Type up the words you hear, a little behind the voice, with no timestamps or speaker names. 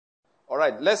All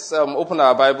right, let's open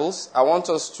our Bibles. I want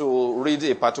us to read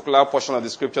a particular portion of the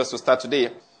scriptures to start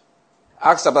today.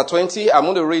 Acts chapter 20. I'm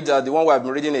going to read the one we have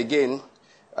been reading again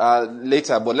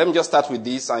later, but let me just start with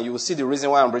this, and you will see the reason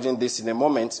why I'm reading this in a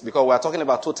moment, because we are talking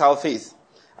about total faith,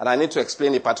 and I need to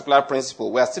explain a particular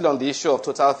principle. We are still on the issue of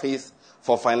total faith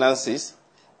for finances,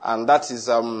 and that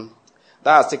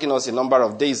has taken us a number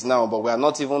of days now, but we are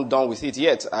not even done with it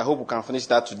yet. I hope we can finish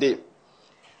that today.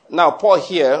 Now, Paul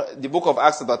here, the book of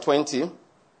Acts chapter 20,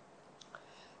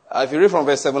 if you read from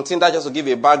verse 17, that just to give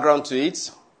a background to it.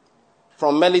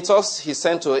 From Miletus, he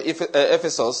sent to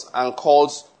Ephesus and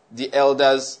called the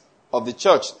elders of the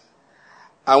church.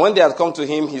 And when they had come to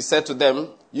him, he said to them,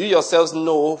 "You yourselves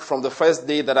know from the first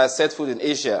day that I set foot in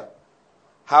Asia,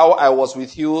 how I was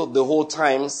with you the whole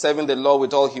time, serving the Lord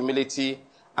with all humility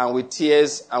and with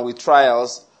tears and with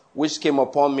trials, which came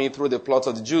upon me through the plot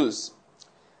of the Jews."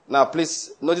 Now,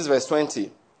 please notice verse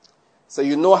 20. "So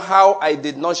you know how I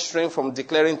did not shrink from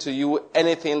declaring to you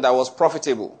anything that was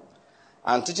profitable,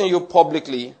 and teaching you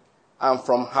publicly and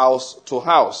from house to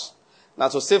house." Now,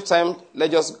 to save time,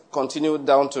 let's just continue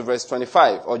down to verse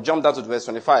 25, or jump down to verse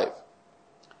 25.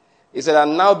 He said,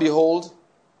 "And now behold,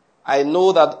 I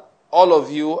know that all of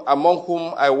you, among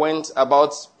whom I went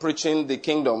about preaching the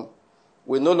kingdom,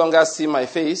 will no longer see my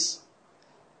face.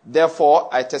 Therefore,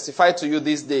 I testify to you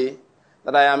this day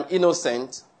that I am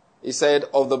innocent," he said,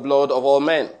 "of the blood of all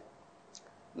men."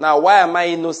 Now, why am I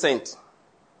innocent?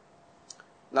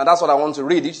 Now, that's what I want to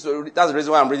read. That's the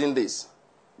reason why I'm reading this.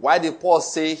 Why did Paul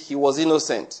say he was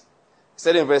innocent? He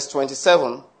said in verse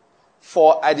 27,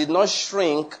 "For I did not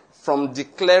shrink from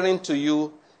declaring to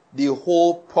you the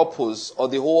whole purpose or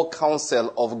the whole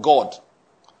counsel of God."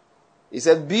 He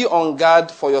said, "Be on guard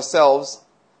for yourselves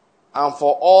and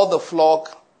for all the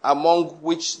flock among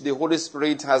which the Holy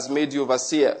Spirit has made you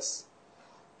overseers,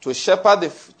 to shepherd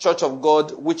the church of God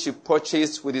which he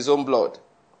purchased with his own blood."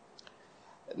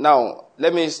 Now,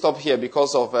 let me stop here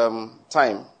because of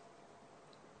time.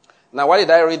 Now, why did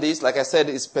I read this? Like I said,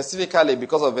 it's specifically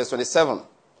because of verse 27.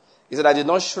 He said, "I did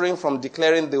not shrink from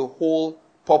declaring the whole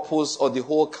purpose or the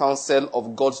whole counsel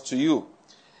of God to you."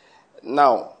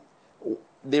 Now,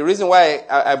 the reason why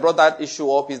I brought that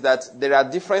issue up is that there are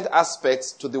different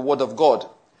aspects to the Word of God.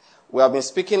 We have been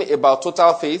speaking about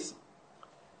total faith,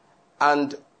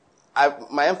 and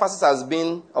my emphasis has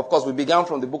been, of course, we began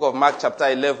from the book of Mark chapter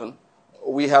 11.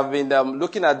 We have been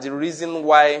looking at the reason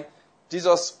why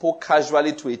Jesus spoke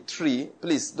casually to a tree.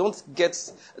 Please, don't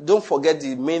forget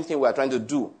the main thing we are trying to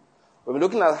do. We've been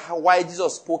looking at why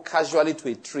Jesus spoke casually to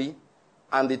a tree,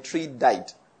 and the tree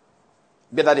died.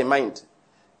 Bear that in mind.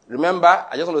 Remember,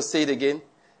 I just want to say it again.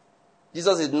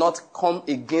 Jesus did not come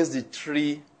against the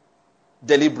tree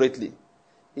deliberately.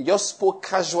 He just spoke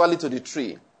casually to the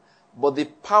tree. But the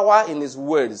power in his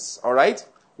words, all right,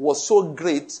 was so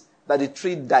great that the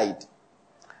tree died.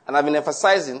 And I've been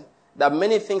emphasizing that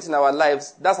many things in our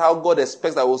lives, that's how God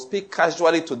expects that we'll speak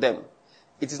casually to them.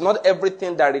 It is not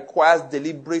everything that requires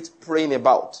deliberate praying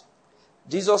about.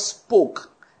 Jesus spoke.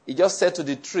 He just said to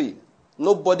the tree,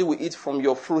 "Nobody will eat from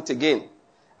your fruit again."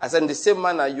 I said, in the same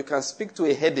manner, you can speak to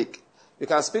a headache. You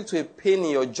can speak to a pain in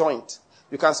your joint.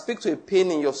 You can speak to a pain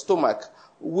in your stomach,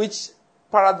 which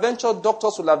peradventure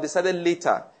doctors will have decided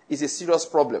later is a serious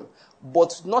problem.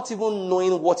 But not even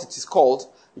knowing what it is called,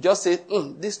 you just say,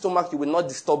 "This stomach, you will not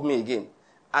disturb me again."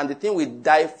 And the thing will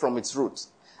die from its roots.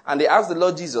 And they asked the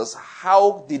Lord Jesus,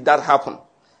 "How did that happen?"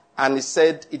 And he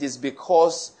said, "It is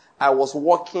because I was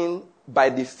walking by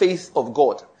the faith of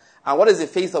God." And what is the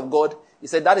faith of God? He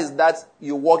said, that is that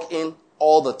you walk in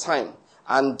all the time.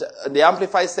 And the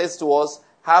Amplified says to us,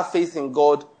 have faith in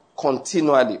God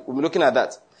continually. We'll be looking at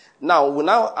that. Now, we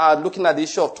are looking at the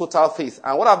issue of total faith.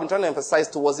 And what I've been trying to emphasize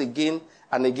to us again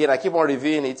and again, I keep on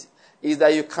reviewing it, is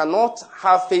that you cannot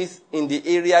have faith in the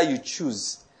area you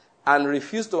choose and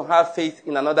refuse to have faith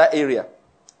in another area.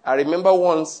 I remember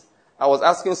once I was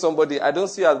asking somebody, I don't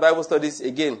see you at Bible studies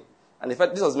again. And in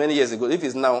fact, this was many years ago. If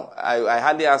it's now, I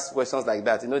hardly ask questions like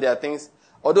that. You know, there are things,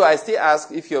 although I still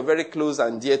ask if you're very close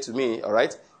and dear to me, all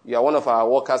right? You are one of our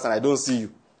workers and I don't see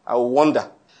you. I will wonder.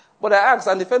 But I asked,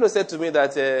 and the fellow said to me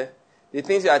that the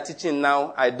things you are teaching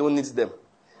now, I don't need them.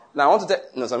 Now, I want to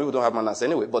tell, some people don't have manners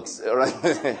anyway, but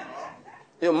right?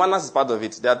 Manners is part of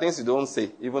it. There are things you don't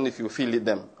say, even if you feel it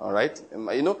them, all right?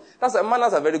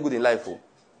 Manners are very good in life.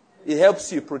 It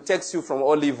helps you, protects you from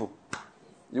all evil.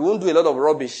 You won't do a lot of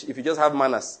rubbish if you just have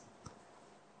manners.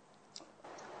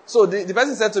 So the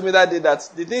person said to me that day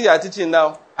that the things you are teaching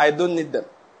now, I don't need them.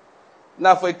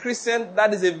 Now, for a Christian,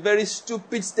 that is a very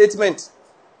stupid statement.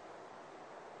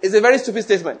 It's a very stupid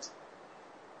statement.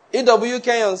 A.W.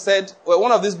 Kenyon said, well,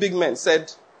 one of these big men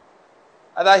said,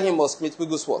 either him or Smith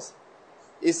Wigglesworth.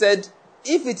 He said,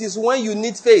 if it is when you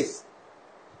need faith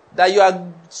that you are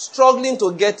struggling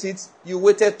to get it, you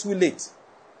waited too late.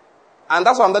 And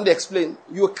that's what I'm going to explain.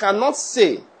 You cannot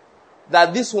say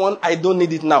that this one, I don't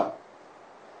need it now.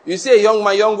 You see a young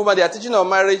man, young woman, they are teaching on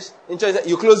marriage in church,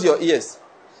 you close your ears.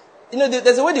 You know,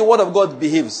 there's a way the word of God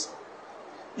behaves.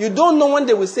 You don't know when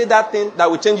they will say that thing that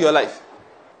will change your life.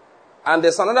 And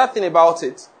there's another thing about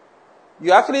it.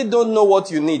 You actually don't know what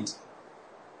you need.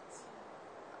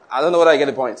 I don't know whether I get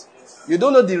the point. You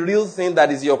don't know the real thing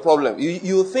that is your problem.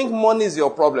 You think money is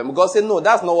your problem. God said, no,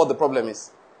 that's not what the problem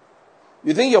is.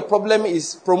 You think your problem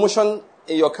is promotion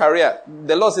in your career.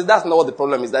 The Lord says that's not what the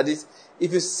problem is. That is,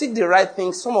 if you seek the right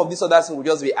thing, some of these other things will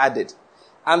just be added.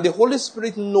 And the Holy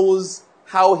Spirit knows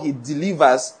how He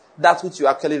delivers that which you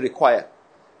actually require.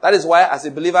 That is why, as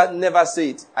a believer, never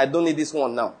say it, I don't need this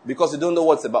one now, because you don't know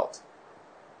what it's about.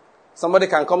 Somebody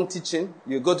can come teaching,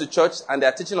 you go to church, and they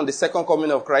are teaching on the second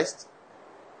coming of Christ,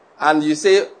 and you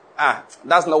say,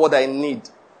 that's not what I need.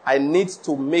 I need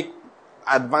to make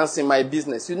advance in my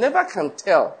business. You never can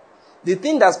tell. The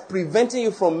thing that's preventing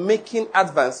you from making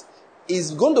advance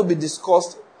is going to be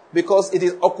discussed because it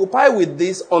is occupied with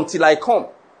this until I come.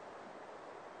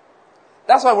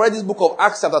 That's why I read this book of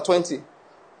Acts chapter 20.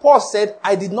 Paul said,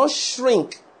 I did not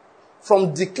shrink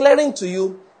from declaring to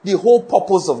you the whole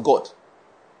purpose of God.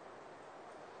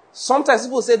 Sometimes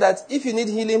people say that if you need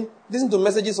healing, listen to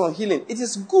messages on healing. It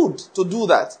is good to do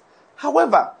that.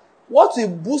 However, what will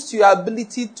boost your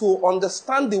ability to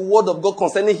understand the word of God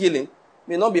concerning healing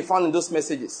may not be found in those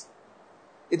messages.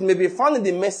 It may be found in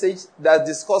the message that's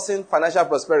discussing financial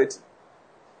prosperity.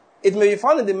 It may be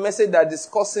found in the message that's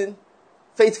discussing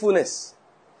faithfulness.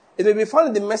 It may be found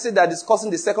in the message that's discussing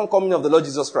the second coming of the Lord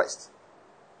Jesus Christ.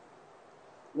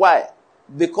 Why?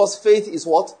 Because faith is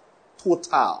what?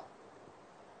 Total.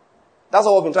 That's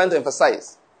what we've been trying to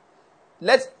emphasize.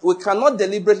 We cannot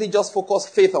deliberately just focus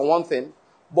faith on one thing,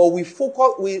 but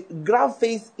we grab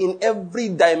faith in every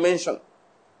dimension.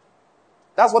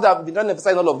 That's what I've been trying to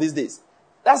emphasize in all of these days.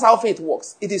 That's how faith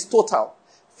works. It is total.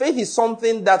 Faith is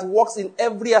something that works in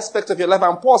every aspect of your life.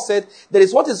 And Paul said there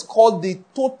is what is called the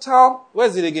total, where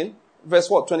is it again? Verse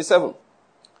what? 27.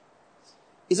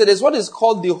 He said there's what is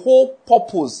called the whole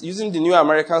purpose, using the New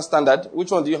American Standard.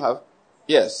 Which one do you have?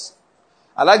 Yes.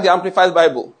 I like the Amplified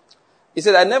Bible. He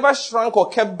said, I never shrank or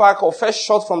kept back or fell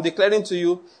short from declaring to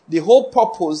you the whole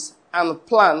purpose and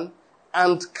plan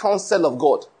and counsel of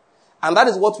God. And that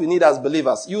is what we need as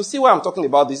believers. You see why I'm talking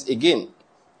about this again.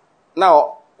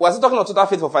 Now, we're still talking about total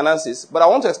faith for finances, but I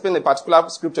want to explain a particular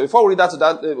scripture. Before we read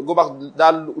that, go back to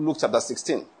that Luke chapter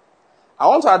 16. I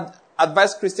want to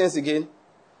advise Christians again.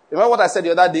 Remember what I said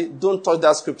the other day? Don't touch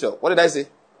that scripture. What did I say?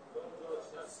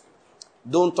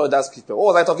 Don't touch that scripture.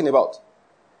 What was I talking about?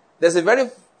 There's a very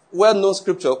well-known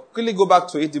scripture. Quickly go back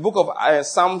to it. The book of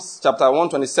Psalms chapter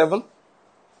 127.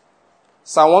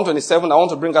 Psalm 127. I want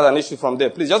to bring out an issue from there.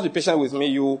 Please just be patient with me.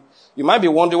 You might be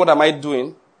wondering, what am I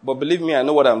doing? But believe me, I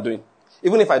know what I'm doing.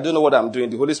 Even if I don't know what I'm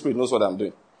doing, the Holy Spirit knows what I'm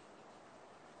doing.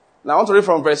 Now I want to read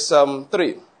from verse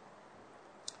 3.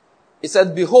 It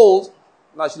said, behold.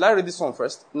 Now should I read this one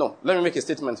first? No. Let me make a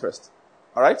statement first.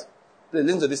 Alright?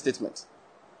 Listen to this statement.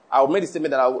 I'll make the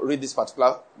statement and I'll read this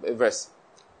particular verse.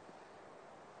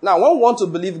 Now, when we want to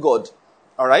believe God,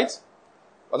 all right,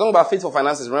 we're talking about faith for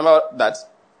finances. Remember that.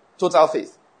 Total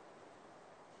faith.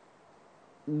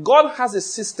 God has a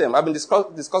system. I've been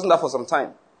discussing that for some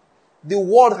time. The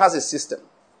world has a system.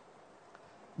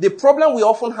 The problem we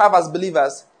often have as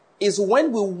believers is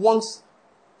when we want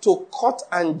to cut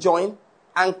and join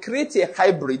and create a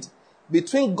hybrid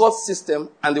between God's system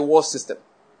and the world system.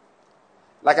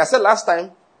 Like I said last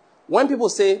time, when people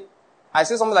say, I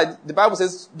say something like, the Bible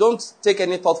says, don't take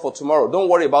any thought for tomorrow. Don't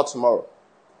worry about tomorrow.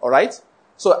 All right?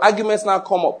 So arguments now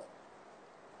come up.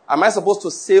 Am I supposed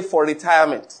to save for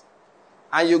retirement?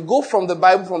 And you go from the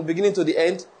Bible from the beginning to the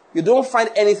end, you don't find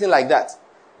anything like that.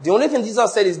 The only thing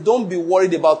Jesus said is, don't be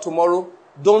worried about tomorrow.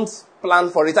 Don't plan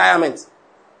for retirement.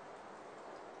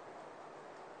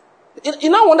 You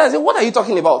now wonder, I say, what are you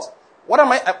talking about?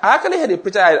 I actually heard a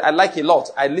preacher I like a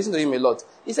lot. I listen to him a lot.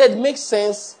 He said, it makes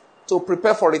sense to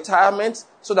prepare for retirement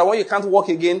so that when you can't work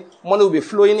again, money will be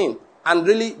flowing in. And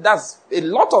really, that's a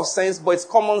lot of sense, but it's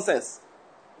common sense.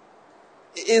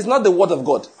 It's not the word of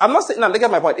God. I'm not saying, now look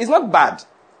at my point. It's not bad.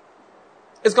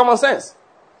 It's common sense.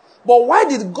 But why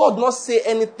did God not say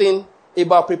anything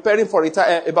about preparing for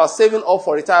about saving up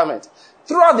for retirement?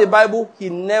 Throughout the Bible, He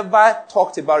never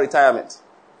talked about retirement.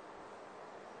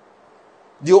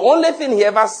 The only thing He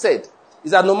ever said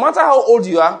is that no matter how old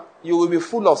you are, you will be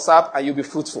full of sap and you'll be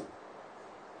fruitful.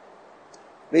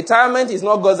 Retirement is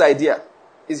not God's idea.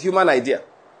 is human idea.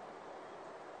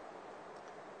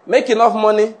 Make enough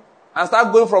money and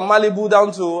start going from Malibu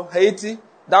down to Haiti,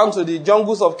 down to the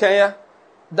jungles of Kenya,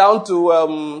 down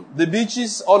to the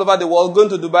beaches all over the world, going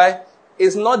to Dubai,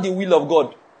 is not the will of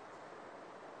God.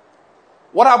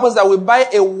 What happens is that we buy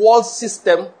a world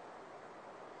system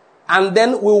and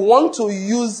then we want to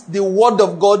use the word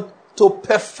of God to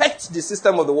perfect the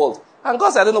system of the world. And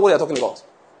God said, I don't know what you're talking about.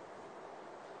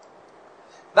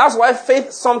 That's why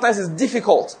faith sometimes is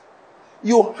difficult.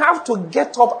 You have to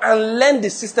get up and learn the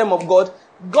system of God.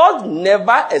 God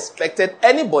never expected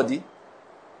anybody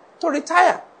to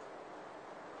retire.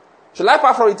 Should I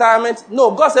plan for retirement?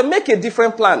 No, God said make a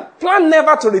different plan. Plan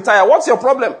never to retire. What's your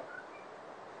problem?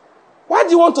 Why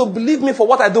do you want to believe me for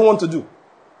what I don't want to do?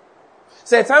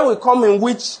 So a time will come in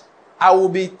which I will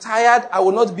be tired, I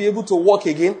will not be able to walk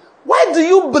again. Why do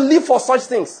you believe for such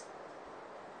things?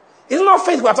 It's not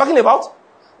faith we are talking about.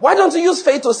 Why don't you use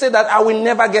faith to say that I will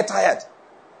never get tired?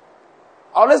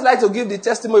 I always like to give the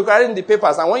testimony regarding the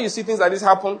papers, and when you see things like this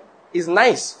happen, it's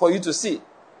nice for you to see.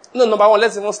 No, number one,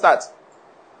 let's even start.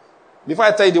 Before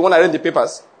I tell you the one I read in the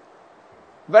papers.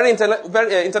 Very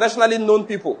internationally known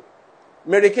people.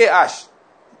 Mary Kay Ash.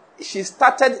 She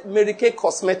started Mary Kay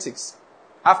Cosmetics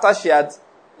after she had,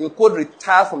 in quote,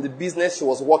 retired from the business she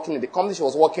was working in, the company she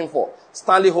was working for,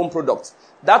 Stanley Home Products.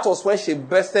 That was when she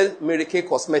birthed Mary Kay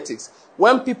Cosmetics.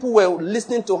 When people were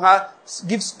listening to her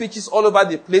give speeches all over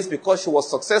the place because she was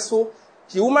successful,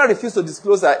 the woman refused to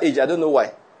disclose her age. I don't know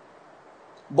why.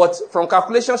 But from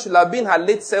calculation, she should have been in her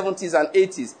late 70s and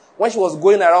 80s when she was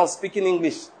going around speaking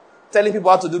English, telling people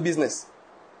how to do business.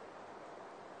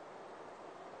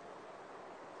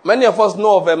 Many of us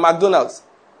know of McDonald's.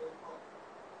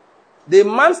 The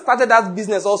man started that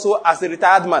business also as a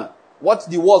retired man. What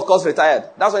the world calls retired.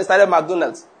 That's when he started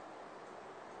McDonald's.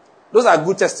 Those are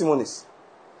good testimonies.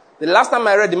 The last time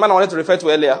I read the man I wanted to refer to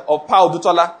earlier, of Paul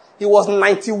Dutola, he was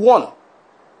 91.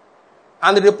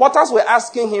 And the reporters were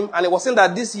asking him, and he was saying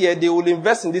that this year they will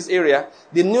invest in this area,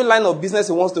 the new line of business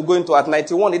he wants to go into at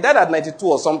 91. He died at 92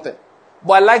 or something.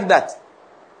 But I like that.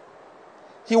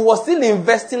 He was still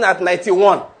investing at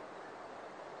 91.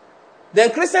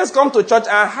 Then Christians come to church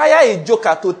and hire a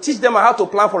joker to teach them how to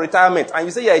plan for retirement. And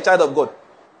you say you're a child of God.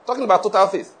 Talking about total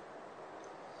faith.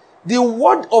 The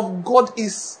word of God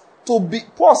is to be,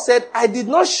 Paul said, I did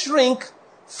not shrink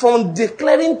from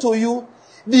declaring to you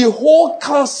the whole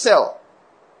counsel,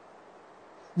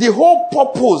 the whole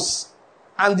purpose,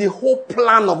 and the whole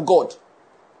plan of God.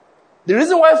 The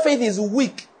reason why faith is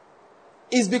weak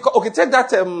is because, okay, take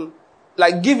that,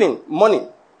 like giving money.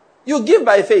 You give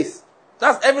by faith.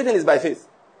 That's everything is by faith.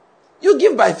 You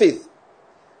give by faith.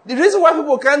 The reason why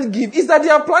people can't give is that they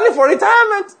are planning for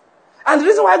retirement. And the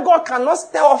reason why God cannot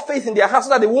stir up faith in their hearts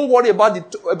so that they won't worry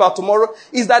about tomorrow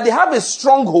is that they have a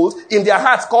stronghold in their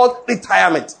hearts called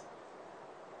retirement.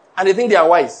 And they think they are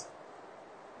wise.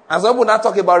 And some people now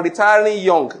talk about retiring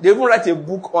young. They even write a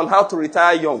book on how to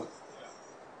retire young.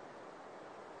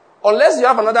 Unless you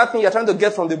have another thing you're trying to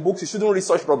get from the books, you shouldn't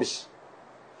research rubbish.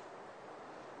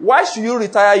 Why should you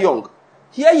retire young?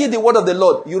 Hear ye the word of the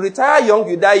Lord. You retire young,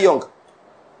 you die young.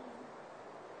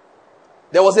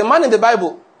 There was a man in the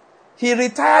Bible. He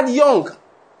retired young.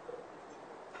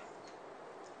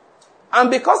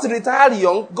 And because he retired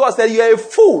young, God said, you are a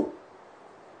fool.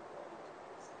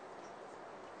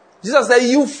 Jesus said,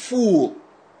 you fool.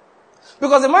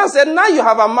 Because the man said, now you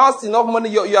have amassed enough money,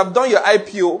 you have done your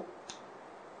IPO.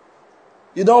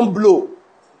 You don't blow.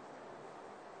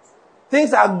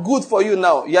 Things are good for you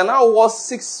now. You are now worth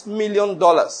 $6 million.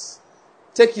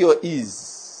 Take your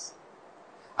ease.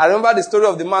 I remember the story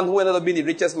of the man who ended up being the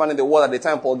richest man in the world at the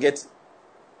time, Paul Getty.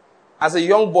 As a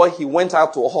young boy, he went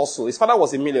out to hustle. His father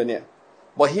was a millionaire.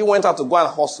 But he went out to go and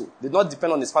hustle. Did not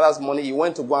depend on his father's money. He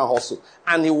went to go and hustle.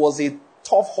 And he was a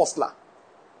tough hustler.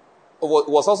 He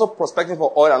was also prospecting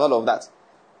for oil and all of that.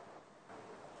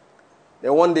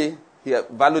 Then one day, he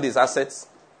valued his assets.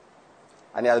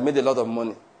 And he had made a lot of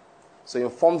money. So he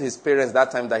informed his parents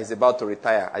that time that he's about to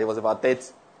retire. And he was about 30.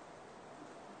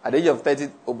 At the age of 30,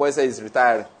 the boy said he's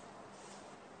retiring.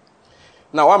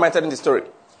 Now, why am I telling this story?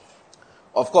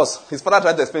 Of course, his father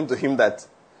tried to explain to him that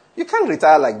you can't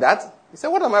retire like that. He said,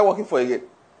 what am I working for again?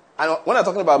 And when I'm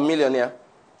talking about millionaire,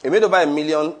 he made over $1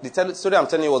 million. The story I'm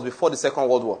telling you was before the Second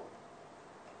World War.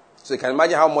 So you can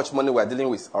imagine how much money we're dealing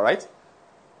with, all right?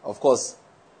 Of course,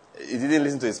 he didn't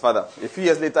listen to his father. A few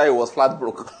years later, he was flat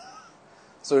broke.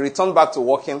 So he returned back to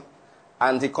working,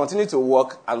 and he continued to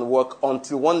work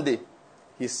until one day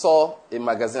he saw a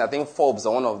magazine, I think Forbes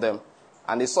or one of them,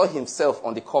 and he saw himself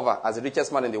on the cover as the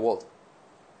richest man in the world.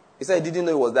 He said he didn't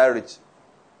know he was that rich.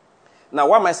 Now,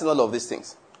 why am I saying all of these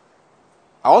things?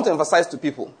 I want to emphasize to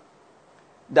people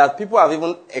that people have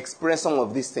even experienced some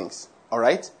of these things. All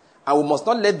right? And we must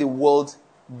not let the world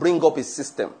bring up a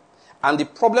system. And the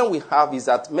problem we have is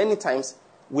that many times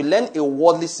we learn a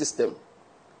worldly system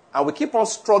and we keep on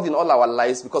struggling all our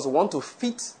lives because we want to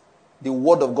fit the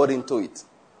word of God into it.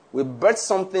 We birth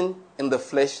something in the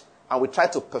flesh and we try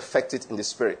to perfect it in the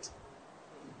spirit.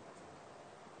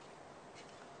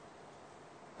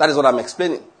 That is what I'm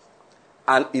explaining.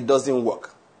 And it doesn't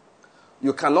work.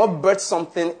 You cannot birth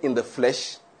something in the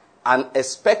flesh and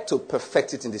expect to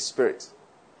perfect it in the spirit.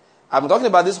 I'm talking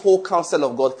about this whole counsel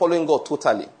of God, following God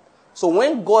totally. So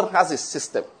when God has a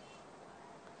system,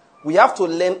 we have to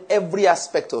learn every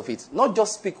aspect of it, not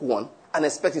just pick one and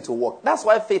expect it to work. That's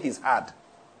why faith is hard.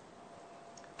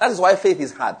 That is why faith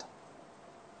is hard.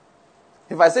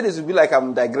 If I say this, it will be like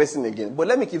I'm digressing again. But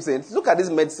let me keep saying, look at this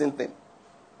medicine thing.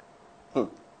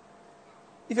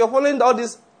 If you're following all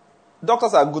these,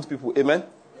 doctors are good people. Amen?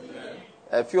 Amen?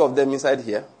 A few of them inside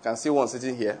here. You can see one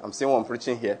sitting here. I'm seeing one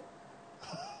preaching here.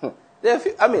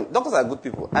 Doctors are good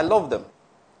people. I love them.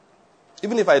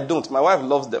 Even if I don't, my wife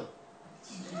loves them.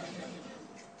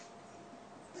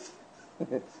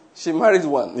 She married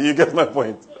one. You get my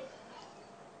point.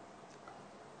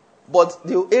 But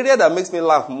the area that makes me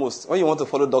laugh most, when you want to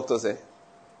follow doctors,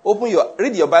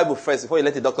 read your Bible first before you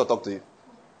let the doctor talk to you.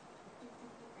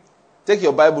 Take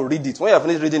your Bible, read it. When you have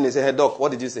finished reading it, say, hey, doc,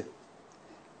 what did you say?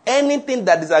 Anything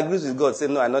that disagrees with God, say,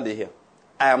 no, I'm not here.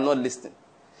 I am not listening.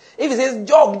 If he says,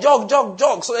 jog,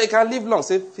 so you can live long,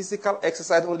 say, physical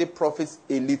exercise only profits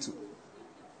a little.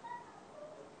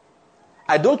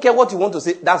 I don't care what you want to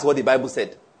say. That's what the Bible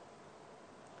said.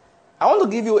 I want to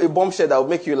give you a bombshell that will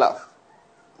make you laugh.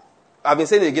 I've been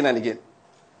saying it again and again.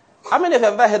 How many of you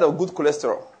have ever heard of good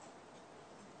cholesterol?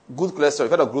 Good cholesterol. You've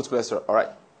heard of good cholesterol. All right.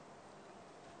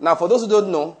 Now, for those who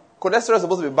don't know, cholesterol is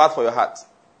supposed to be bad for your heart.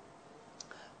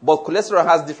 But cholesterol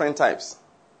has different types.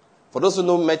 For those who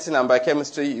know medicine and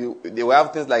biochemistry, they will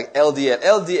have things like LDL.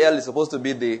 LDL is supposed to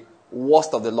be the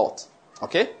worst of the lot.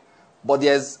 Okay? But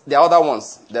there are other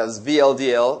ones. There's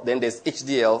VLDL, then there's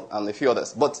HDL, and a few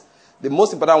others. But the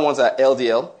most important ones are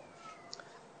LDL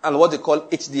and what they call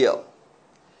HDL.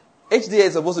 HDL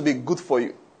is supposed to be good for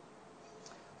you.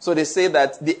 So they say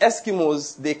that the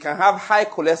Eskimos, they can have high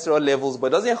cholesterol levels, but it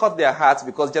doesn't hurt their hearts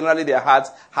because generally their hearts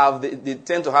they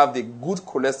tend to have the good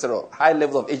cholesterol, high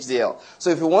levels of HDL. So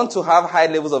if you want to have high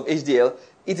levels of HDL,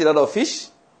 eat a lot of fish,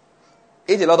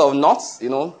 eat a lot of nuts,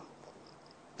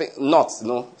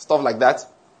 stuff like that.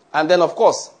 And then, of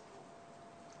course,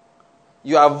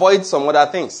 you avoid some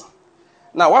other things.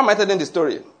 Now, why am I telling the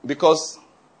story? Because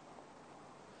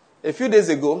a few days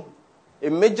ago, a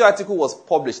major article was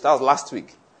published, that was last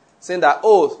week, saying that,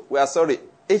 we are sorry,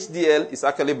 HDL is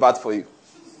actually bad for you.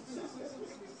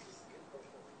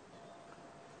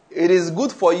 It is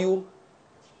good for you,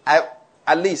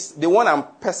 at least the one I'm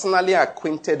personally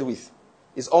acquainted with,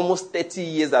 is almost 30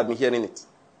 years I've been hearing it.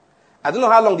 I don't know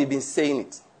how long they've been saying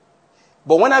it.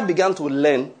 But when I began to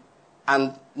learn,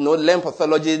 and learn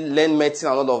pathology, learn medicine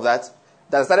and all of that,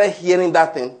 I started hearing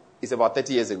that thing is about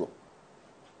 30 years ago.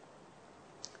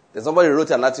 There's somebody who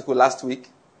wrote an article last week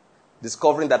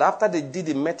discovering that after they did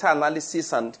the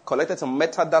meta-analysis and collected some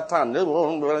metadata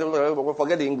and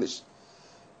forget the English,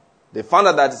 they found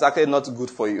out that it's actually not good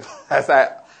for you.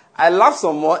 I laughed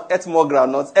some more, ate more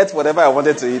groundnuts, ate whatever I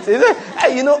wanted to eat.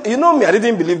 You know me, I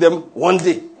didn't believe them one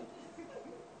day.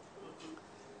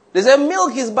 They said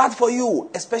milk is bad for you,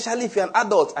 especially if you're an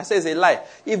adult. I said it's a lie.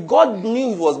 If God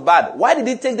knew it was bad, why did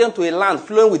he take them to a land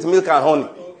flowing with milk and honey?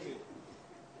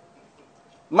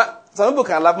 Some people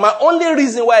can laugh. My only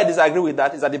reason why I disagree with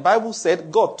that is that the Bible said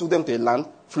God took them to a land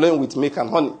flowing with milk and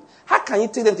honey. How can you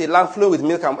take them to a land flowing with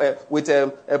milk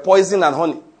and poison and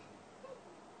honey?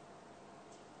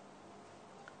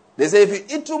 They say if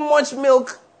you eat too much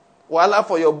milk, voila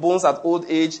for your bones at old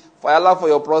age, voila for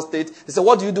your prostate. They say,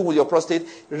 what do you do with your prostate?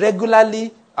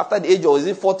 Regularly, after the age of, is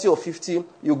it 40 or 50,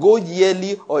 you go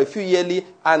yearly or a few yearly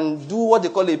and do what they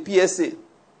call a PSA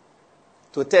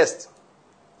to test.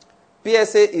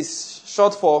 PSA is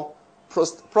short for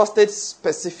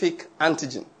prostate-specific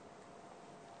antigen.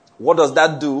 What does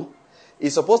that do?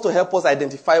 It's supposed to help us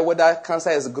identify whether cancer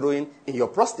is growing in your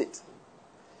prostate.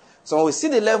 So when we see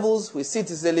the levels, we see it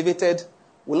is elevated,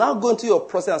 we'll now go into your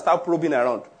prostate and start probing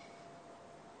around.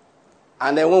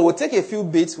 And then when we take a few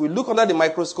bits, we look under the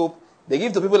microscope, they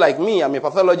give to people like me, I'm a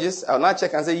pathologist, I'll now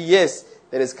check and say, yes,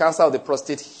 there is cancer of the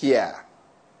prostate here.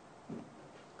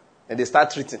 And they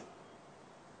start treating.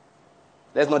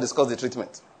 Let's not discuss the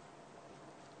treatment.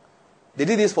 They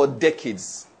did this for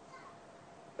decades.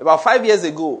 About 5 years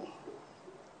ago,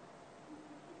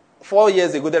 4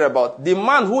 years ago, thereabout, the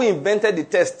man who invented the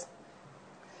test,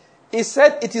 he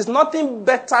said it is nothing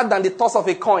better than the toss of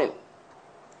a coin.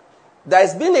 There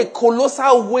has been a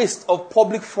colossal waste of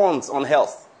public funds on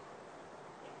health.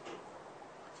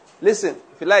 Listen,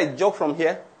 if you like, jog from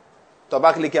here to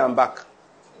Abakaliki and back.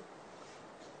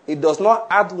 It does not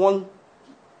add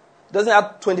doesn't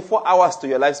add 24 hours to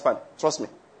your lifespan. Trust me.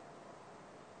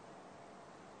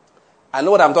 I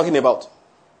know what I'm talking about.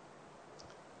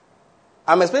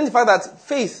 I'm explaining the fact that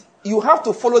faith, you have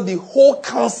to follow the whole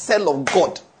counsel of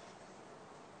God.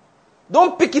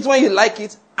 Don't pick it when you like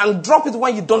it and drop it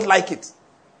when you don't like it.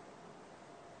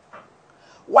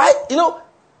 Why?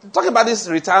 Talking about this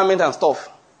retirement and stuff.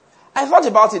 I thought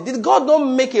about it. Did God not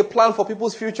make a plan for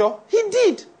people's future? He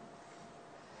did.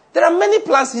 There are many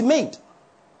plans he made.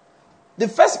 The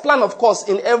first plan, of course,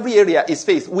 in every area is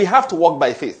faith. We have to walk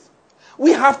by faith.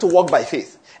 We have to walk by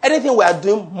faith. Anything we are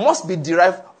doing must be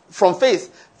derived from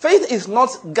faith. Faith is not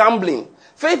gambling.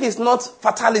 Faith is not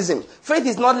fatalism. Faith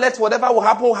is not let whatever will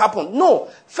happen will happen. No.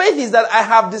 Faith is that I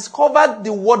have discovered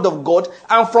the word of God,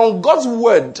 and from God's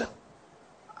word,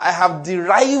 I have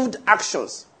derived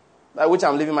actions by which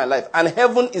I'm living my life. And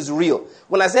heaven is real.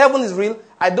 When I say heaven is real,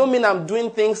 I don't mean I'm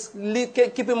doing things,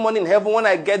 keeping money in heaven. When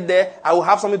I get there, I will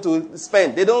have something to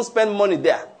spend. They don't spend money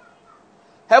there.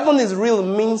 Heaven is real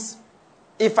means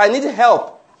if I need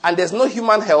help and there's no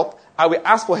human help, I will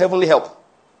ask for heavenly help.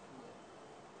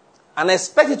 And I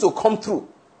expect it to come through.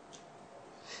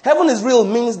 Heaven is real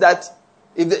means that,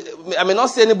 I may not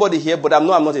see anybody here, but I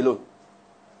know I'm not alone.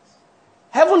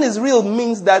 Heaven is real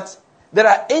means that there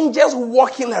are angels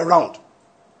walking around.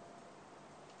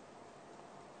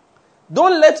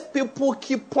 Don't let people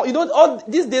keep... all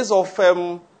these days of, free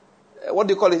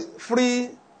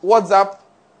WhatsApp,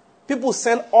 people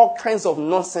send all kinds of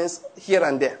nonsense here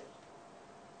and there.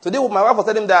 Today, my wife was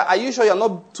telling me that, are you sure you're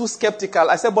not too skeptical?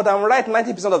 I said, but I'm right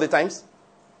 90% of the times.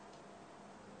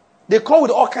 They come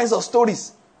with all kinds of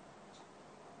stories.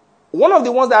 One of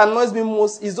the ones that annoys me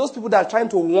most is those people that are trying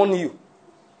to warn you.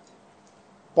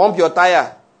 Pump your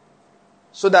tire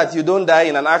so that you don't die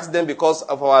in an accident because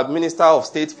of our Minister of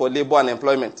State for Labor and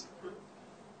Employment.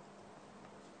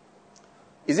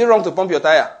 Is it wrong to pump your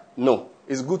tire? No.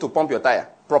 It's good to pump your tire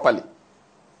properly.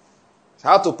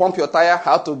 How to pump your tire,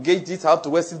 how to gauge it, how to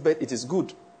wear seatbelt, it is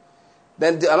good.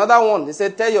 Then another one, he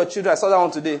said, tell your children, I saw that one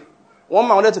today. One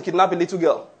man wanted to kidnap a little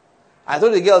girl. I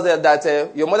told the girl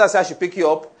that your mother said I should pick you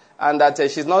up and that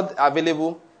she's not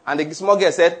available. And the small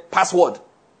girl said, password.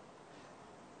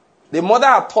 The mother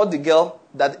had taught the girl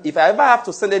that if I ever have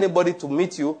to send anybody to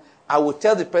meet you, I will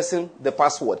tell the person the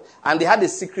password. And they had a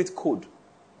secret code.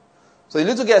 So the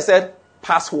little girl said,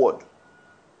 password.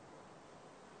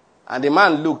 And the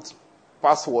man looked,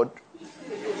 password.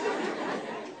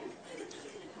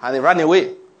 And he ran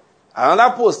away.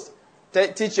 Another post,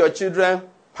 teach your children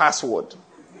password.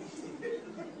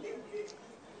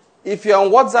 If you're on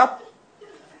WhatsApp,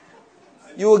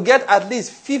 you will get at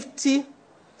least 50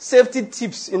 safety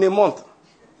tips in a month.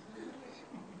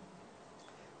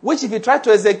 Which if you try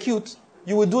to execute,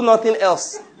 you will do nothing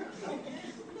else.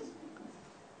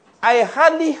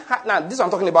 Now this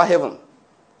I'm talking about heaven.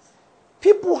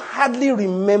 People hardly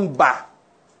remember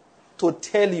to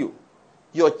tell you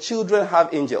your children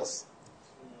have angels.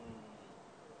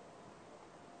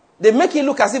 They make it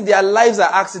look as if their lives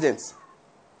are accidents.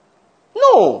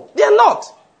 No, they are not.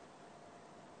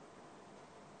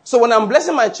 So when I'm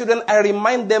blessing my children, I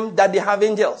remind them that they have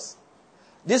angels.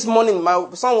 This morning, my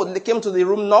son came to the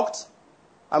room, knocked.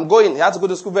 I'm going. He had to go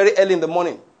to school very early in the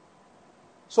morning.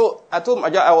 So I told him,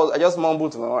 I just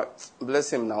mumbled to my wife,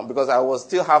 bless him now, because I was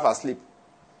still half asleep.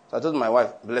 So I told my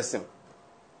wife, bless him.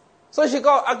 So she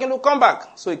called, I can come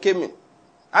back. So he came in.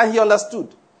 And he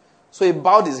understood. So he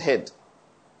bowed his head.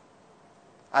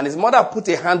 And his mother put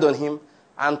a hand on him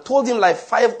and told him like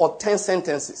 5 or 10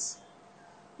 sentences.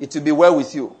 It will be well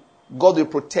with you. God will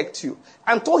protect you.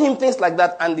 And told him things like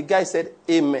that. And the guy said,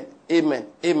 amen, amen,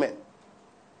 amen.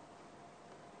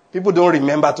 People don't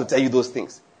remember to tell you those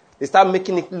things. They start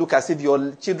making it look as if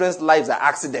your children's lives are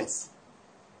accidents.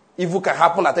 Evil can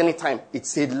happen at any time.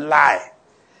 It's a lie.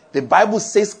 The Bible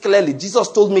says clearly,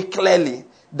 Jesus told me clearly,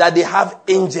 that they have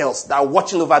angels that are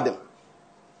watching over them.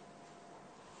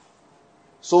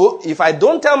 So if I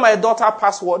don't tell my daughter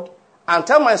password and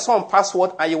tell my son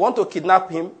password and you want to kidnap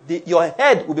him, your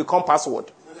head will become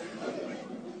password.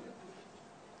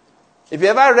 If you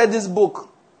ever read this book,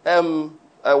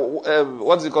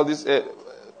 what is it called? This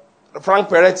Frank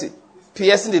Peretti,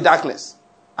 Piercing the Darkness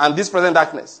and This Present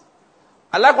Darkness.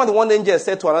 I like what the one angel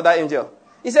said to another angel.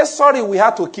 He said, sorry, we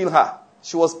had to kill her.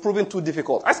 She was proving too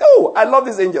difficult. I said, oh, I love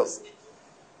these angels.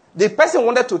 The person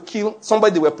wanted to kill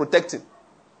somebody they were protecting.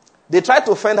 They tried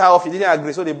to fend her off. He didn't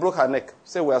agree, so they broke her neck.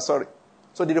 Said, we are sorry.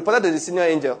 So they reported to the senior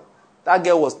angel. That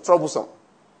girl was troublesome.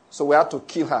 So we had to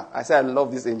kill her. I said, I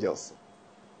love these angels.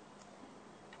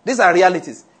 These are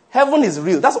realities. Heaven is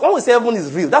real. That's when we say heaven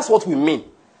is real. That's what we mean.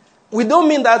 We don't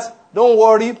mean that, don't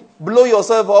worry, blow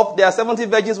yourself up. There are 70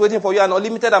 virgins waiting for you and an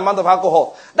unlimited amount of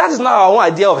alcohol. That is not our own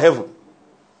idea of heaven.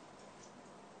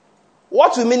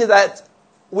 What we mean is that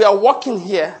we are walking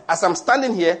here. As I'm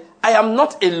standing here, I am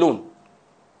not alone.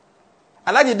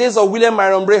 I like the days of William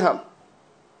Marion Branham.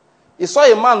 He saw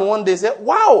a man one day say,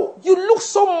 wow, you look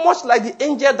so much like the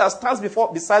angel that stands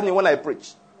beside me when I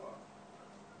preach.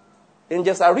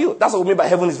 Angels are real. That's what we mean by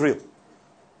heaven is real.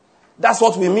 That's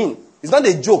what we mean. It's not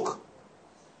a joke.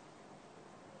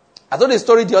 I told a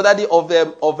story the other day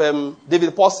of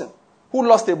David Paulson, who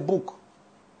lost a book.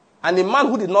 And the man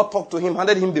who did not talk to him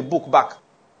handed him the book back.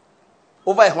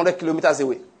 Over 100 kilometers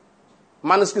away.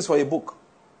 Manuscripts for a book.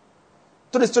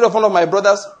 To the story of one of my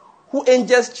brothers, who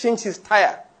angels changed his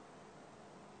tire.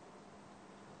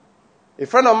 A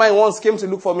friend of mine once came to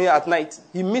look for me at night.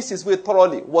 He missed his way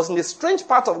thoroughly. Was in a strange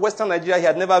part of Western Nigeria he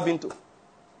had never been to.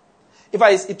 He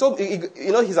told me,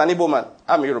 he's an Igbo man.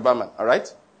 I'm a Yoruba man, all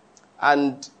right?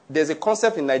 And there's a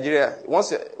concept in Nigeria.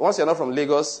 Once you're not from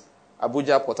Lagos,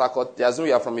 Abuja, Port Harcourt, they assume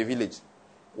you are from a village.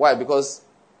 Why? Because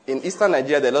in Eastern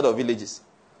Nigeria, there are a lot of villages.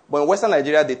 But in Western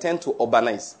Nigeria, they tend to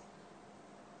urbanize.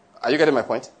 Are you getting my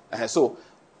point? So,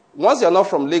 once you're not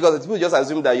from Lagos, people just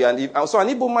assume that you're an Igbo. So an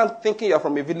Igbo man thinking you're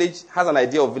from a village has an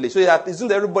idea of village. So he assumes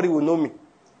that everybody will know me.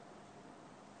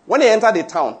 When he entered the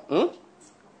town,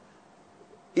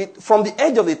 from the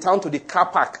edge of the town to the car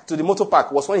park, to the motor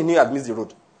park, was when he knew he had missed the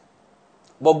road.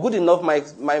 But good enough, my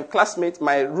classmate,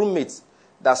 my roommates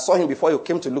that saw him before he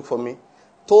came to look for me,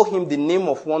 told him the name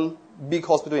of one big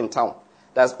hospital in town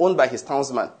that's owned by his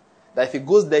townsman. That if he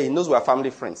goes there, he knows we are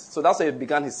family friends. So that's how he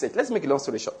began his search. Let's make a long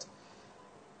story short.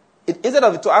 Instead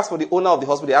of to ask for the owner of the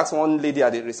hospital, he asked one lady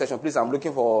at the reception, please, I'm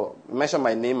looking for, mention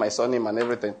my name, my surname, and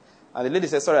everything. And the lady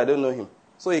said, sorry, I don't know him.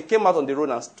 So he came out on the road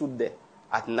and stood there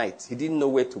at night. He didn't know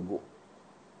where to go.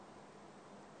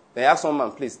 Then he asked one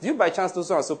man, please, do you by chance know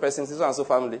so-and-so person, so-and-so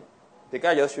family? The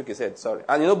guy just shook his head, sorry.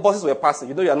 And buses were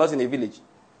passing. You are not in a village.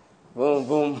 Boom,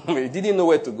 boom. He didn't know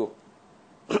where to go.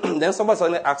 Then somebody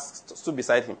suddenly stood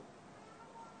beside him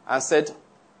and said,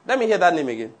 let me hear that name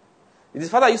again. His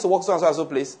father used to work so-and-so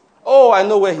place. Oh, I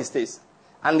know where he stays.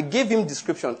 And gave him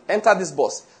description. Enter this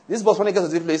bus. This bus, when you get to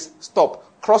this place,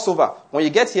 stop. Cross over. When you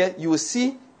get here, you will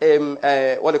see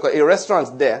a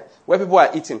restaurant there where people are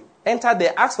eating. Enter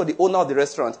there, ask for the owner of the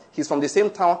restaurant. He's from the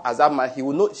same town as that man.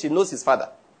 She knows his father.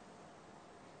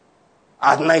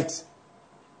 At night.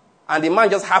 And the man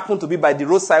just happened to be by the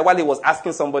roadside while he was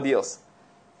asking somebody else.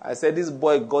 I said, this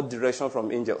boy got direction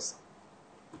from angels.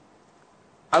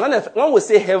 And when we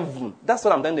say heaven, that's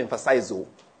what I'm trying to emphasize.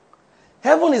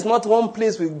 Heaven is not one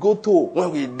place we go to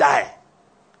when we die.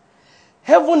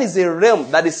 Heaven is a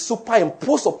realm that is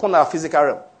superimposed upon our physical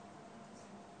realm.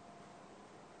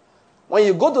 When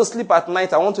you go to sleep at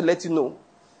night, I want to let you know,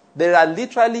 there are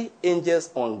literally angels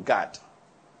on guard.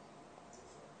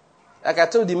 Like I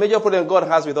told you, the major problem God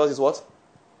has with us is what?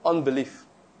 Unbelief.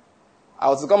 I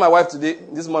was to call my wife today,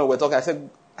 this morning we were talking,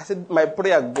 I said, my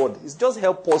prayer, God, is just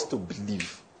help us to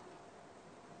believe.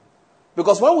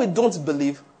 Because when we don't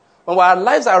believe, when our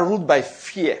lives are ruled by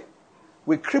fear,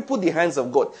 we cripple the hands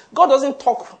of God. God doesn't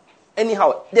talk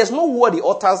anyhow. There's no word he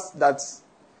utters that's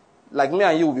like me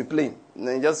and you will be playing.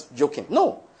 Just joking.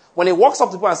 No. When he walks up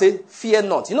to people and says, fear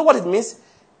not. You know what it means?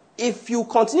 If you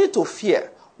continue to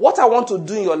fear, what I want to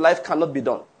do in your life cannot be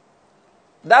done.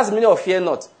 That's the meaning of fear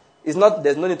not. It's not,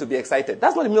 there's no need to be excited.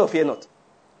 That's not the meaning of fear not.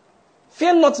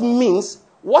 Fear not means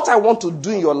what I want to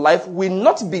do in your life will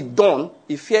not be done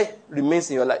if fear remains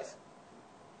in your life.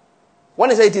 When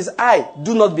he said it is I,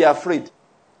 do not be afraid.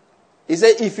 He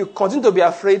said if you continue to be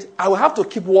afraid, I will have to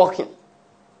keep walking.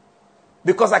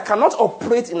 Because I cannot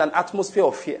operate in an atmosphere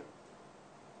of fear.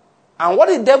 And what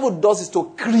the devil does is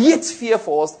to create fear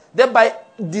for us, thereby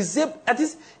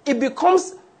it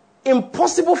becomes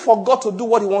impossible for God to do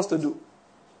what he wants to do.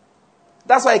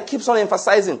 That's why he keeps on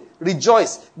emphasizing,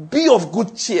 rejoice, be of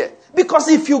good cheer. Because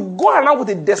if you go around with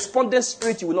a despondent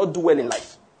spirit, you will not do well in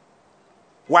life.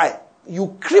 Why?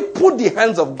 You cripple the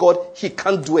hands of God, he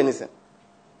can't do anything.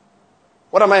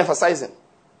 What am I emphasizing?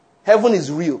 Heaven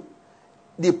is real.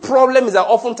 The problem is that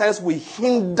oftentimes we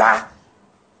hinder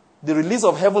the release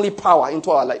of heavenly power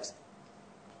into our lives.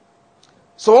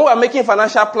 So when we are making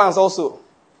financial plans also,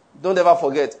 don't ever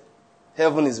forget,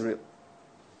 heaven is real.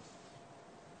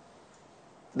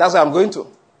 That's where I'm going to.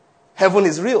 Heaven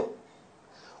is real.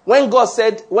 When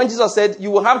Jesus said,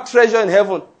 you will have treasure in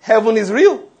heaven, heaven is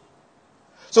real.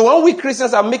 So when we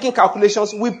Christians are making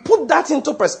calculations, we put that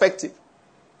into perspective.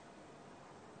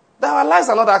 That our lives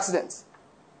are not accidents.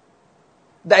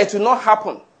 That it will not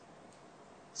happen.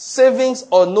 Savings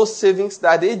or no savings,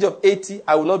 that at the age of 80,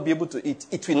 I will not be able to eat.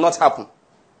 It will not happen.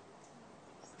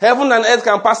 Heaven and earth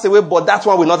can pass away, but that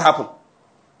one will not happen.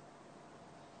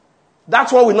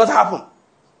 That one will not happen.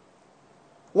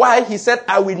 Why? He said,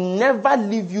 I will never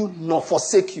leave you nor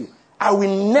forsake you. I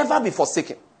will never be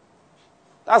forsaken.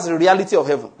 That's the reality of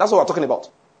heaven. That's what we're talking about.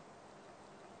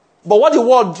 But what the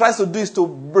world tries to do is to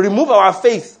remove our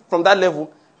faith from that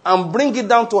level and bring it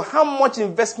down to how much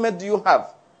investment do you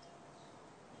have.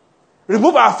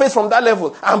 Remove our faith from that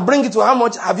level and bring it to how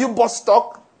much have you bought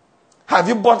stock? Have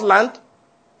you bought land?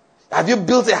 Have you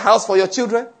built a house for your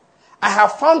children? I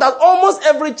have found that almost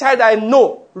every child I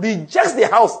know rejects the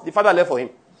house the father left for him.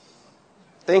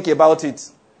 Think about it.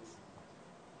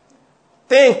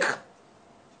 Think.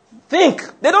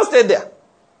 They don't stay there.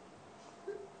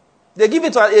 They give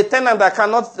it to a tenant that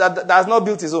has not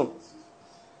built his own.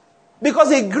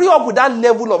 Because he grew up with that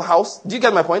level of house. Do you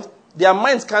get my point? Their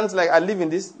minds can't I live in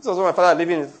this. This was what my father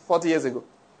lived in 40 years ago.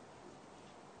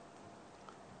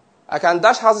 I can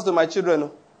dash houses to my children.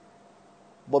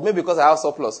 But maybe because I have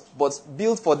surplus. But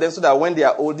built for them so that when they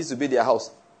are old, this will be their house.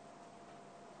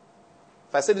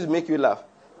 If I said it to make you laugh,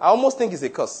 I almost think it's a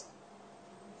curse.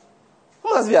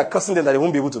 How must we are cursing them that they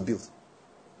won't be able to build?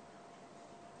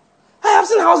 I have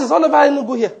seen houses all over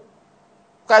Enugu here.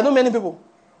 I know many people.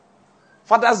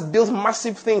 Fathers built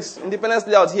massive things. Independence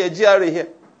Layout here, GRA here.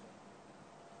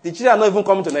 The children are not even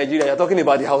coming to Nigeria. You're talking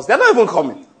about the house. They're not even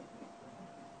coming.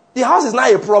 The house is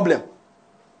not a problem.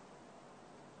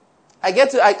 I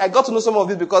got to know some of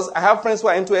this because I have friends who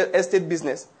are into estate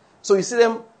business. So you see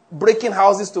them breaking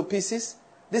houses to pieces.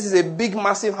 This is a big,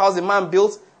 massive house the man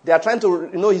built. They are trying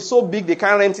to, he's so big they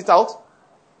can't rent it out.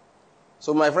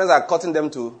 So my friends are cutting them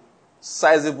to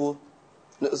sizable,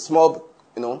 small,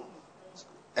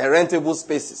 rentable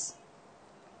spaces.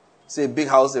 Say a big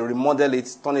house, they remodel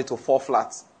it, turn it to 4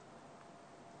 flats.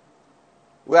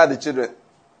 Where are the children?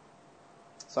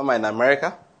 Some are in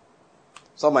America.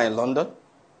 Some are in London.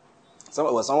 Some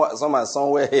are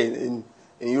somewhere in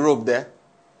Europe there.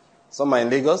 Some are in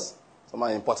Lagos. Some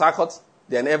are in Port Harcourt.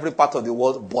 They're in every part of the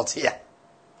world but here.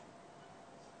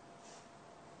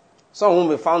 Some of them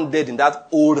were found dead in that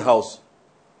old house.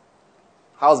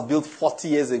 House built 40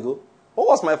 years ago. What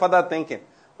was my father thinking?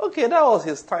 Okay, that was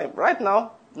his time. Right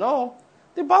now, no.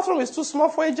 The bathroom is too small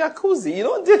for a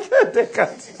jacuzzi. They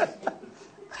can't.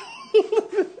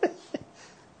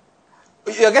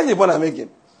 You're getting the point I'm making.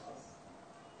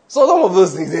 So some of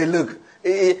those things, they look.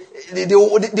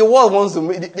 The world wants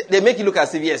to they make you look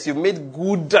as if, yes, you've made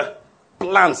good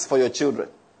plans for your children.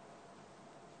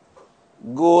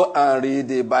 Go and read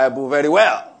the Bible very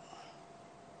well.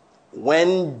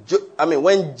 When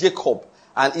Jacob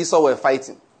and Esau were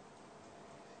fighting,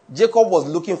 Jacob was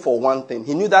looking for one thing.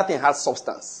 He knew that thing had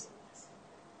substance.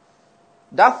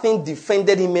 That thing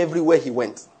defended him everywhere he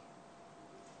went.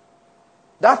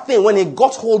 That thing, when he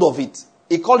got hold of it,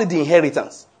 he called it the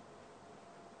inheritance.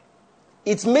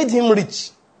 It made him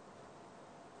rich.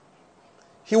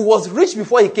 He was rich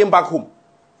before he came back home.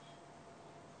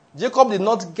 Jacob did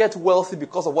not get wealthy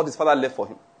because of what his father left for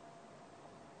him.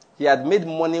 He had made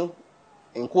money,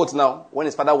 in quotes now, when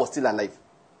his father was still alive.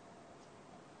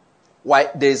 Why?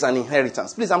 There is an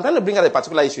inheritance. Please, I'm trying to bring out a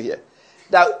particular issue here.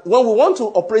 That when we want to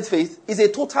operate faith, it's a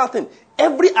total thing.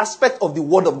 Every aspect of the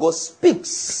word of God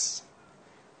speaks.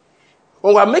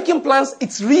 When we're making plans,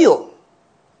 it's real.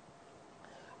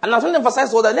 And I'm trying to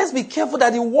emphasize that let's be careful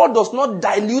that the word does not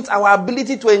dilute our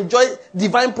ability to enjoy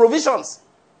divine provisions.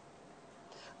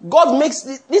 God makes,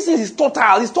 this is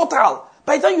total, it's total.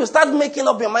 By the time you start making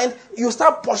up your mind, you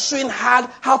start pursuing hard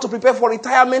how to prepare for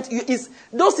retirement.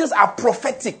 Those things are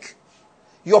prophetic.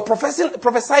 You're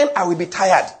prophesying, I will be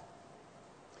tired.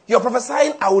 You're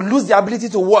prophesying, I will lose the ability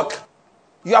to work.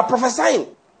 You are prophesying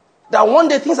that one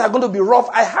day things are going to be rough.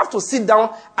 I have to sit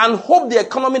down and hope the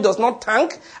economy does not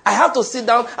tank. I have to sit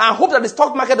down and hope that the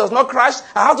stock market does not crash.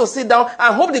 I have to sit down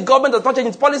and hope the government does not change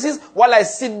its policies while I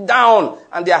sit down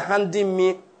and they are handing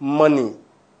me money.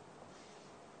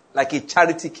 Like a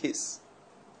charity case.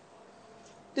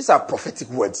 These are prophetic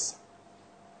words.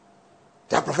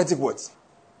 They are prophetic words.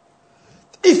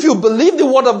 If you believe the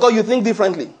word of God, you think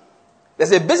differently.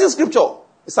 There's a basic scripture,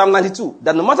 Psalm 92,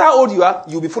 that no matter how old you are,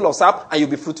 you'll be full of sap and you'll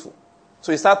be fruitful.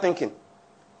 So you start thinking,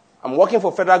 I'm working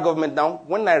for federal government now.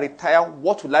 When I retire,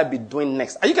 what will I be doing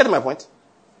next? Are you getting my point?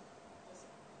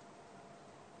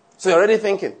 So you're already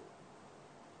thinking,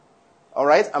 all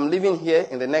right, I'm living here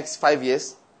in the next 5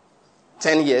 years.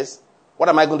 10 years, what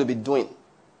am I going to be doing?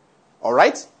 All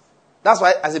right? That's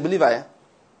why, as a believer,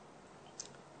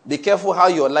 be careful how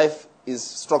your life is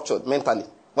structured mentally.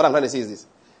 What I'm trying to say is this.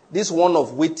 This one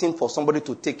of waiting for somebody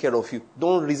to take care of you.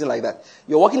 Don't reason like that.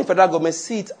 You're working in federal government,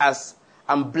 see it as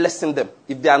I'm blessing them.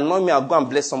 If they annoy me, I'll go and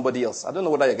bless somebody else. I don't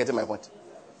know whether you're getting my point.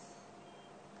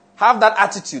 Have that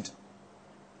attitude.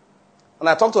 When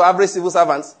I talk to average civil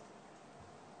servants,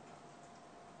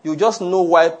 you just know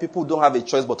why people don't have a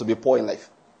choice but to be poor in life.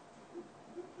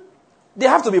 They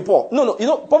have to be poor. No,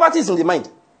 poverty is in the mind.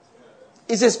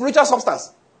 It's a spiritual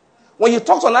substance. When you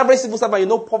talk to an average civil servant, you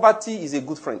know poverty is a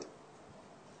good friend.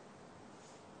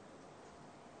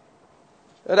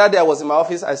 The other day I was in my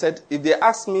office, I said, if they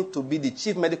ask me to be the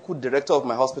chief medical director of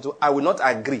my hospital, I will not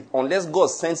agree unless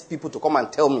God sends people to come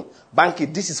and tell me,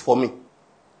 Banky, this is for me.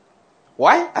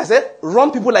 Why? I said,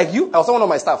 run people like you. I was someone on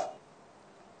my staff.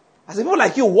 I said, people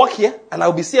like you work here and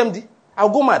I'll be CMD. I'll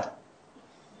go mad.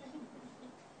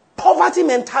 Poverty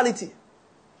mentality.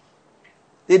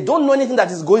 They don't know anything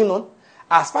that is going on.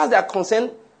 As far as they are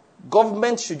concerned,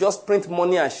 government should just print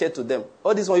money and share to them.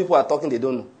 All these people are talking, they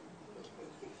don't know.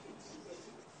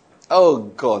 Oh,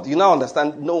 God. You now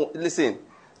understand? No, listen.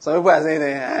 Some people are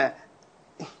saying,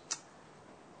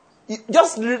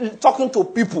 just talking to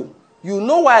people, you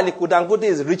know why Aliko Dangote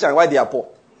is rich and why they are poor.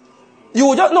 You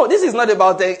will just know. This is not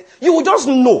about you will just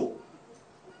know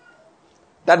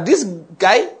that this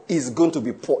guy is going to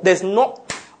be poor. There's no,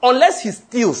 unless he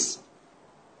steals.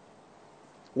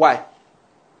 Why?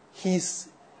 He's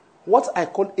what I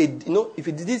call if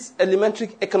you did this elementary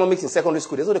economics in secondary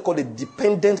school, that's what they call a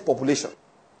dependent population.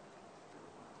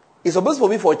 It's supposed to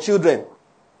be for children.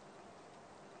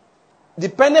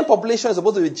 Dependent population is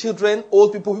supposed to be children,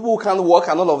 old people, people who can't work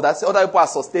and all of that. So other people are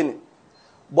sustaining.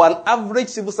 But an average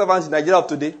civil servant in Nigeria of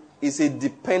today is a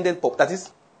dependent population. That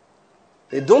is,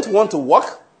 they don't want to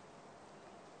work,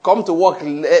 come to work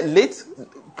late,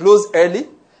 close early,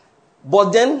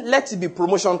 but then let it be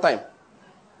promotion time.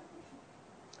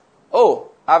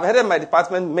 Oh, I've headed my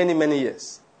department many, many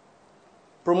years.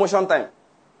 Promotion time.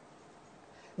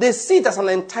 They see it as an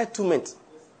entitlement.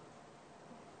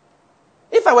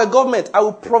 If I were government, I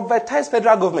would privatize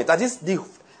federal government. That is the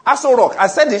Aso Rock. I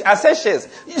said shares.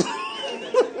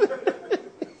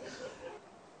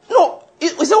 No,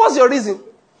 you say, what's your reason?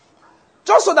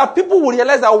 Just so that people will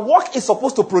realize that work is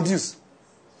supposed to produce.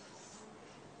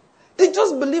 They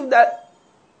just believe that.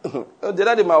 The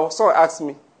other day, my son asked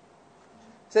me,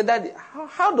 said, Daddy,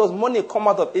 how does money come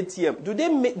out of ATM?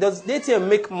 Does the ATM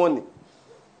make money?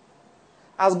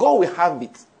 As God will have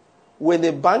it, when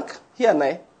the bank, here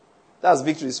and that's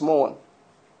victory, small one.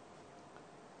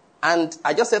 And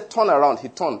I just said, turn around. He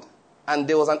turned. And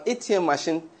there was an ATM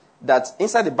machine that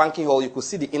inside the banking hall, you could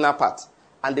see the inner part.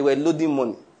 And they were loading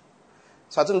money.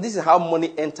 So I told him, this is how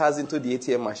money enters into the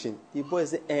ATM machine. The boy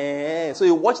said, eh. So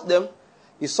you watched them.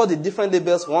 You saw the different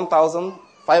labels, 1,000,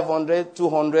 500,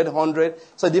 200, 100.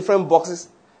 So different boxes.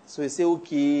 So you say,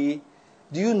 okay.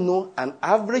 Do you know an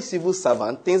average civil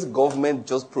servant thinks government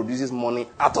just produces money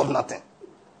out of nothing?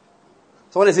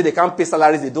 So when they say they can't pay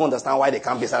salaries, they don't understand why they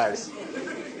can't pay salaries.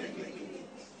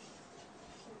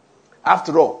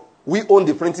 After all, we own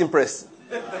the printing press.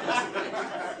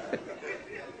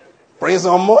 Print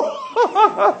some more.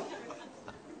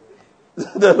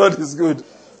 The Lord is good.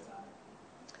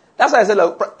 That's why I said,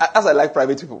 as I like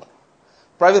private people.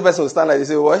 Private person will stand like, they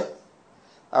say, boy,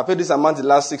 I paid this amount the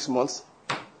last 6 months.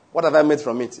 What have I made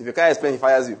from it? If you can't explain, he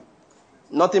fires you.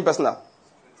 Nothing personal.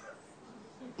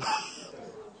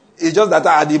 It's just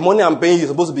that the money I'm paying you is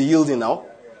supposed to be yielding now.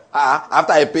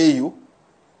 After I pay you,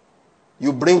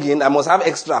 you bring in, I must have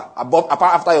extra apart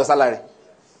after your salary.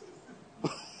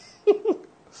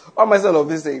 What am I saying of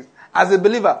these things? As a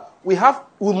believer, we have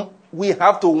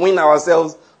to win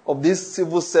ourselves of this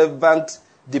civil servant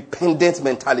dependent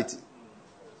mentality.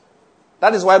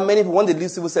 That is why many people, when they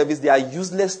leave civil service, they are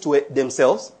useless to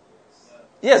themselves.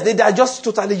 Yes, they are just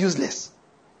totally useless.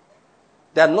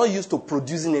 They are not used to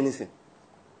producing anything.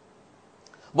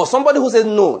 But somebody who says,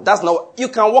 no, that's not, you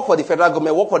can work for the federal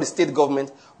government, work for the state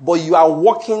government, but you are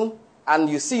working and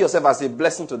you see yourself as a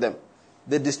blessing to them.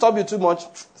 They disturb you too much.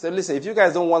 Say, listen, if you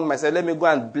guys don't want myself, let me go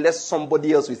and bless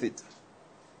somebody else with it.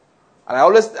 And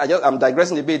I'm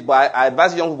digressing a bit, but I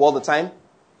advise young people all the time.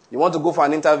 You want to go for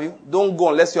an interview? Don't go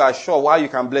unless you are sure how you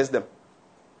can bless them.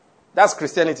 That's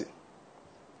Christianity.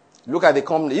 Look at the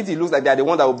company. If it looks like they are the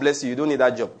one that will bless you, you don't need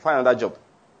that job. Find another job.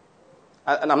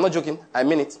 And I'm not joking. I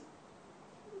mean it.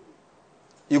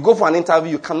 You go for an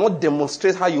interview, you cannot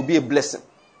demonstrate how you'll be a blessing.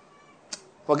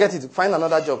 Forget it. Find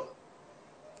another job.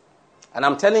 And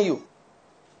I'm telling you,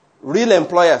 real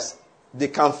employers, they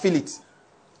can feel it.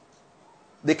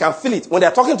 They can feel it. When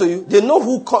they're talking to you, they know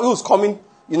who's coming,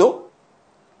 you know.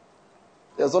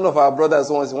 There's one of our brothers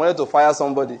once, he wanted to fire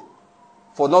somebody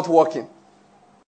for not working.